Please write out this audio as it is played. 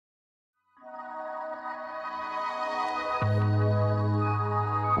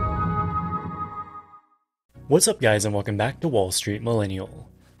What's up guys, and welcome back to Wall Street Millennial.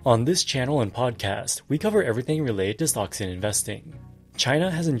 On this channel and podcast, we cover everything related to stocks and investing. China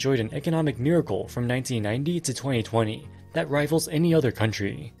has enjoyed an economic miracle from 1990 to 2020 that rivals any other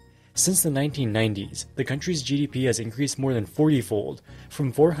country. Since the 1990s, the country's GDP has increased more than 40-fold,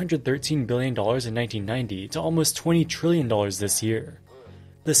 from $413 billion in 1990 to almost $20 trillion this year.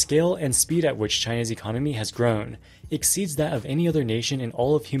 The scale and speed at which China's economy has grown exceeds that of any other nation in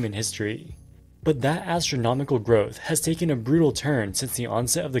all of human history. But that astronomical growth has taken a brutal turn since the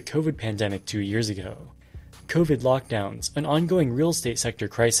onset of the COVID pandemic 2 years ago. COVID lockdowns, an ongoing real estate sector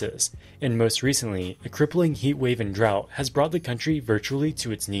crisis, and most recently, a crippling heat wave and drought has brought the country virtually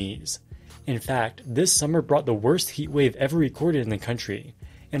to its knees. In fact, this summer brought the worst heat wave ever recorded in the country,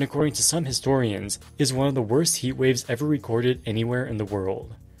 and according to some historians, is one of the worst heat waves ever recorded anywhere in the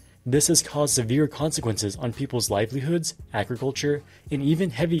world. This has caused severe consequences on people's livelihoods, agriculture, and even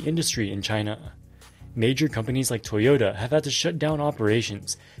heavy industry in China. Major companies like Toyota have had to shut down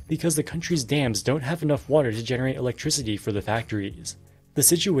operations because the country's dams don't have enough water to generate electricity for the factories. The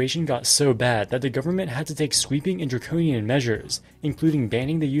situation got so bad that the government had to take sweeping and draconian measures, including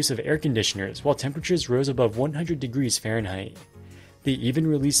banning the use of air conditioners while temperatures rose above 100 degrees Fahrenheit. They even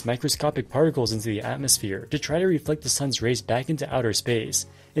released microscopic particles into the atmosphere to try to reflect the sun's rays back into outer space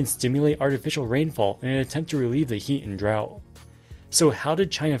and stimulate artificial rainfall in an attempt to relieve the heat and drought. So how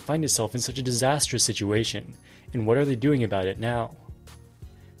did China find itself in such a disastrous situation, and what are they doing about it now?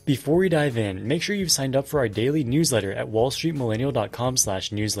 Before we dive in, make sure you've signed up for our daily newsletter at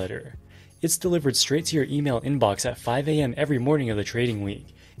wallstreetmillennial.com/newsletter. It's delivered straight to your email inbox at 5 a.m. every morning of the trading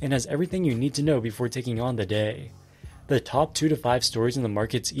week, and has everything you need to know before taking on the day. The top 2 to 5 stories in the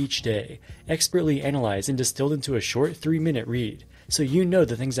markets each day, expertly analyzed and distilled into a short 3-minute read, so you know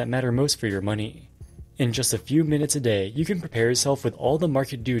the things that matter most for your money. In just a few minutes a day, you can prepare yourself with all the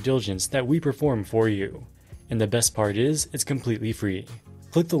market due diligence that we perform for you. And the best part is, it's completely free.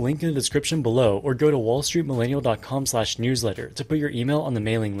 Click the link in the description below or go to wallstreetmillennial.com/newsletter to put your email on the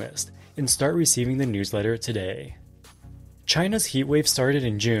mailing list and start receiving the newsletter today. China's heat wave started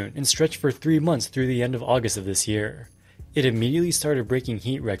in June and stretched for 3 months through the end of August of this year. It immediately started breaking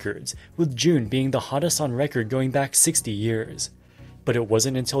heat records, with June being the hottest on record going back 60 years. But it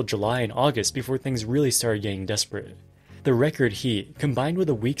wasn't until July and August before things really started getting desperate. The record heat, combined with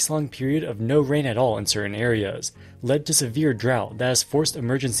a weeks-long period of no rain at all in certain areas, led to severe drought that has forced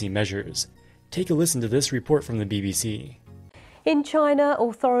emergency measures. Take a listen to this report from the BBC. In China,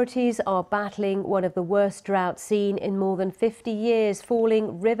 authorities are battling one of the worst droughts seen in more than 50 years.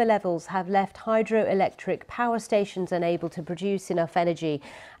 Falling river levels have left hydroelectric power stations unable to produce enough energy.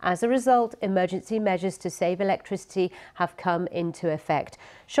 As a result, emergency measures to save electricity have come into effect.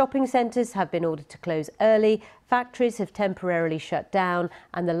 Shopping centres have been ordered to close early, factories have temporarily shut down,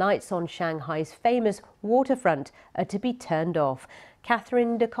 and the lights on Shanghai's famous waterfront are to be turned off.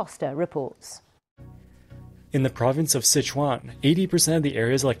 Catherine Da Costa reports. In the province of Sichuan, 80% of the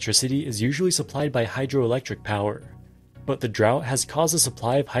area's electricity is usually supplied by hydroelectric power. But the drought has caused the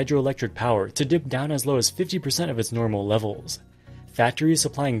supply of hydroelectric power to dip down as low as 50% of its normal levels. Factories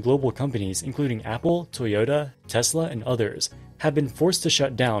supplying global companies including Apple, Toyota, Tesla, and others have been forced to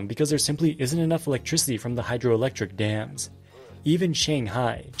shut down because there simply isn't enough electricity from the hydroelectric dams. Even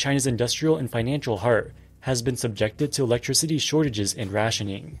Shanghai, China's industrial and financial heart, has been subjected to electricity shortages and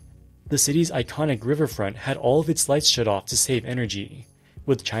rationing. The city's iconic riverfront had all of its lights shut off to save energy.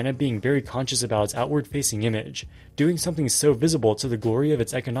 With China being very conscious about its outward-facing image, doing something so visible to the glory of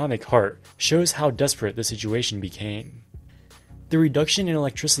its economic heart shows how desperate the situation became. The reduction in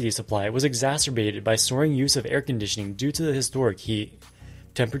electricity supply was exacerbated by soaring use of air conditioning due to the historic heat.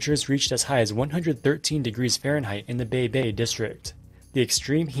 Temperatures reached as high as 113 degrees Fahrenheit in the Beibei district. The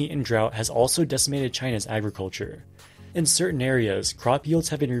extreme heat and drought has also decimated China's agriculture. In certain areas, crop yields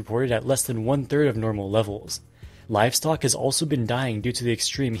have been reported at less than 1/3 of normal levels. Livestock has also been dying due to the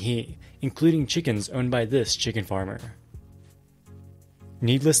extreme heat, including chickens owned by this chicken farmer.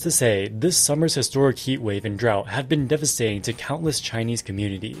 Needless to say, this summer's historic heat wave and drought have been devastating to countless Chinese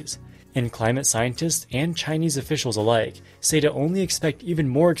communities, and climate scientists and Chinese officials alike say to only expect even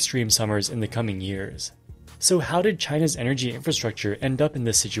more extreme summers in the coming years. So how did China's energy infrastructure end up in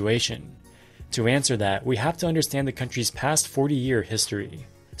this situation? To answer that, we have to understand the country's past 40-year history,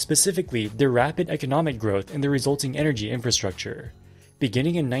 specifically their rapid economic growth and the resulting energy infrastructure.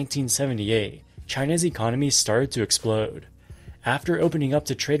 Beginning in 1978, China's economy started to explode. After opening up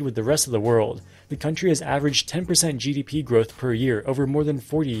to trade with the rest of the world, the country has averaged 10% GDP growth per year over more than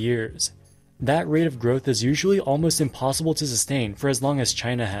 40 years. That rate of growth is usually almost impossible to sustain for as long as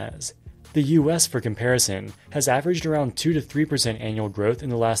China has. The US, for comparison, has averaged around 2 to 3% annual growth in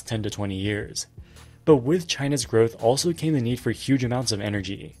the last 10 to 20 years. But with China's growth also came the need for huge amounts of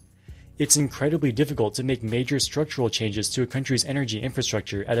energy. It's incredibly difficult to make major structural changes to a country's energy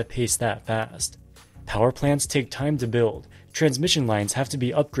infrastructure at a pace that fast. Power plants take time to build, transmission lines have to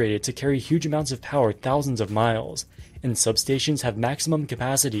be upgraded to carry huge amounts of power thousands of miles, and substations have maximum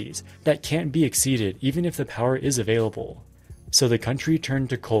capacities that can't be exceeded even if the power is available. So the country turned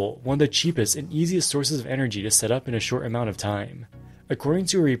to coal, one of the cheapest and easiest sources of energy to set up in a short amount of time. According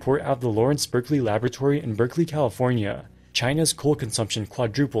to a report out of the Lawrence Berkeley Laboratory in Berkeley, California, China's coal consumption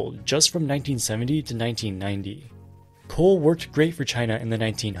quadrupled just from 1970 to 1990. Coal worked great for China in the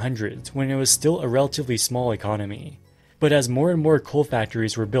 1900s when it was still a relatively small economy. But as more and more coal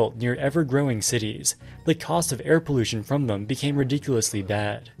factories were built near ever-growing cities, the cost of air pollution from them became ridiculously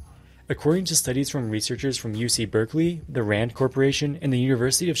bad. According to studies from researchers from UC Berkeley, the Rand Corporation, and the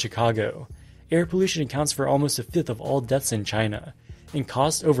University of Chicago, air pollution accounts for almost a fifth of all deaths in China, and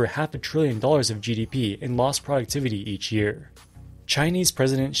costs over $500 billion of GDP in lost productivity each year. Chinese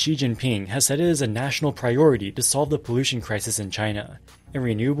President Xi Jinping has said it is a national priority to solve the pollution crisis in China, and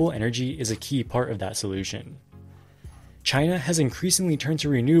renewable energy is a key part of that solution. China has increasingly turned to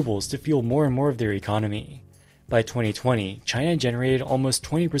renewables to fuel more and more of their economy. By 2020, China generated almost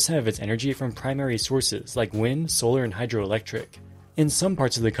 20% of its energy from primary sources like wind, solar, and hydroelectric. In some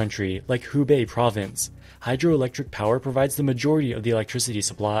parts of the country, like Hubei province, hydroelectric power provides the majority of the electricity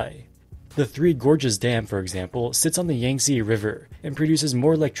supply. The Three Gorges Dam, for example, sits on the Yangtze River and produces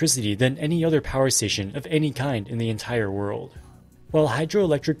more electricity than any other power station of any kind in the entire world. While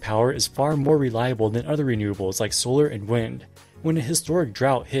hydroelectric power is far more reliable than other renewables like solar and wind, when a historic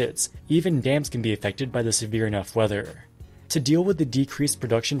drought hits, even dams can be affected by the severe enough weather. To deal with the decreased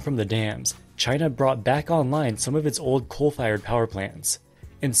production from the dams, China brought back online some of its old coal-fired power plants.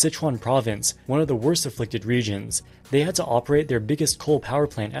 In Sichuan province, one of the worst afflicted regions, they had to operate their biggest coal power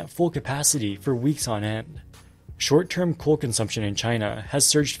plant at full capacity for weeks on end. Short-term coal consumption in China has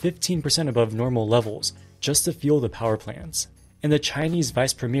surged 15% above normal levels just to fuel the power plants. And the Chinese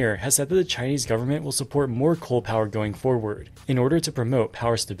vice premier has said that the Chinese government will support more coal power going forward in order to promote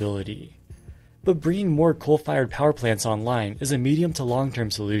power stability. But bringing more coal-fired power plants online is a medium to long-term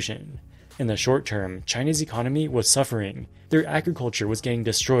solution. In the short term, China's economy was suffering, their agriculture was getting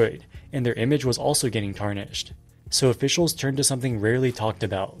destroyed, and their image was also getting tarnished. So officials turned to something rarely talked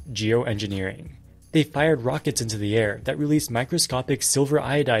about, geoengineering. They fired rockets into the air that released microscopic silver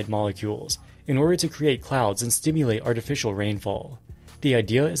iodide molecules in order to create clouds and stimulate artificial rainfall. The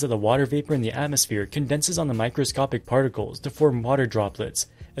idea is that the water vapor in the atmosphere condenses on the microscopic particles to form water droplets,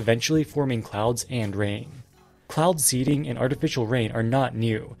 eventually forming clouds and rain. Cloud seeding and artificial rain are not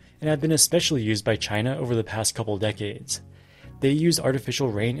new, and have been especially used by China over the past couple decades. They used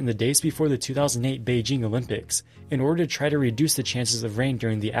artificial rain in the days before the 2008 Beijing Olympics in order to try to reduce the chances of rain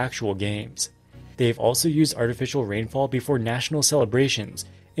during the actual games. They've also used artificial rainfall before national celebrations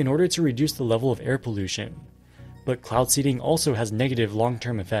in order to reduce the level of air pollution. But cloud seeding also has negative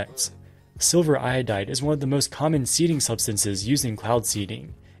long-term effects. Silver iodide is one of the most common seeding substances used in cloud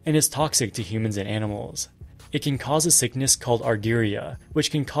seeding, and is toxic to humans and animals. It can cause a sickness called argyria,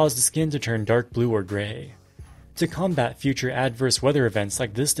 which can cause the skin to turn dark blue or gray. To combat future adverse weather events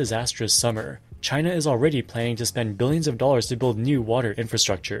like this disastrous summer, China is already planning to spend billions of dollars to build new water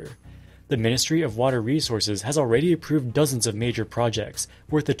infrastructure. The Ministry of Water Resources has already approved dozens of major projects,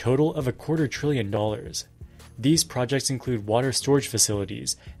 worth a total of $250 billion. These projects include water storage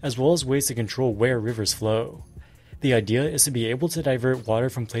facilities, as well as ways to control where rivers flow. The idea is to be able to divert water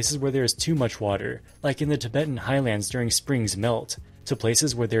from places where there is too much water, like in the Tibetan highlands during spring's melt, to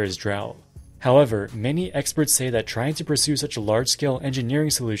places where there is drought. However, many experts say that trying to pursue such a large-scale engineering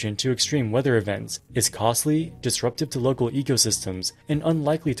solution to extreme weather events is costly, disruptive to local ecosystems, and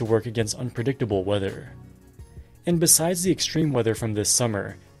unlikely to work against unpredictable weather. And besides the extreme weather from this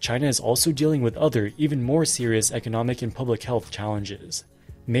summer, China is also dealing with other, even more serious economic and public health challenges.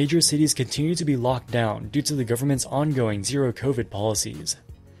 Major cities continue to be locked down due to the government's ongoing zero-COVID policies.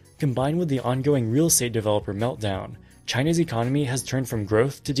 Combined with the ongoing real estate developer meltdown, China's economy has turned from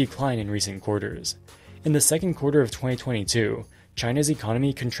growth to decline in recent quarters. In the second quarter of 2022, China's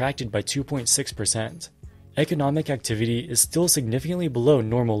economy contracted by 2.6%. Economic activity is still significantly below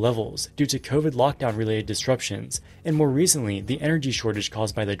normal levels due to COVID lockdown-related disruptions, and more recently, the energy shortage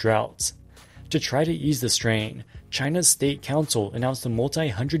caused by the droughts. To try to ease the strain, China's State Council announced a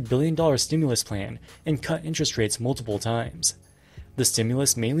multi-$100 billion stimulus plan and cut interest rates multiple times. The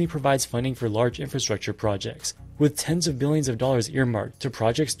stimulus mainly provides funding for large infrastructure projects, with tens of billions of dollars earmarked to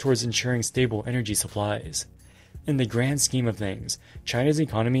projects towards ensuring stable energy supplies. In the grand scheme of things, China's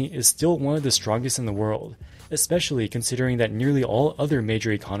economy is still one of the strongest in the world, especially considering that nearly all other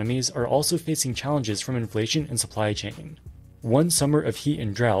major economies are also facing challenges from inflation and supply chain. One summer of heat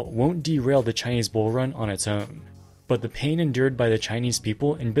and drought won't derail the Chinese bull run on its own. But the pain endured by the Chinese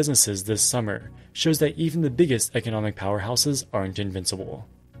people and businesses this summer shows that even the biggest economic powerhouses aren't invincible.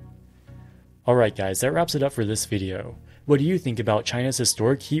 Alright guys, that wraps it up for this video. What do you think about China's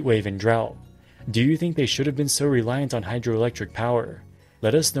historic heat wave and drought? Do you think they should have been so reliant on hydroelectric power?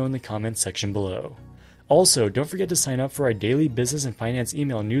 Let us know in the comments section below. Also, don't forget to sign up for our daily business and finance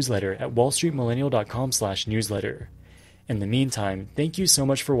email newsletter at wallstreetmillennial.com/newsletter. In the meantime, thank you so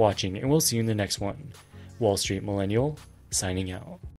much for watching and we'll see you in the next one. Wall Street Millennial, signing out.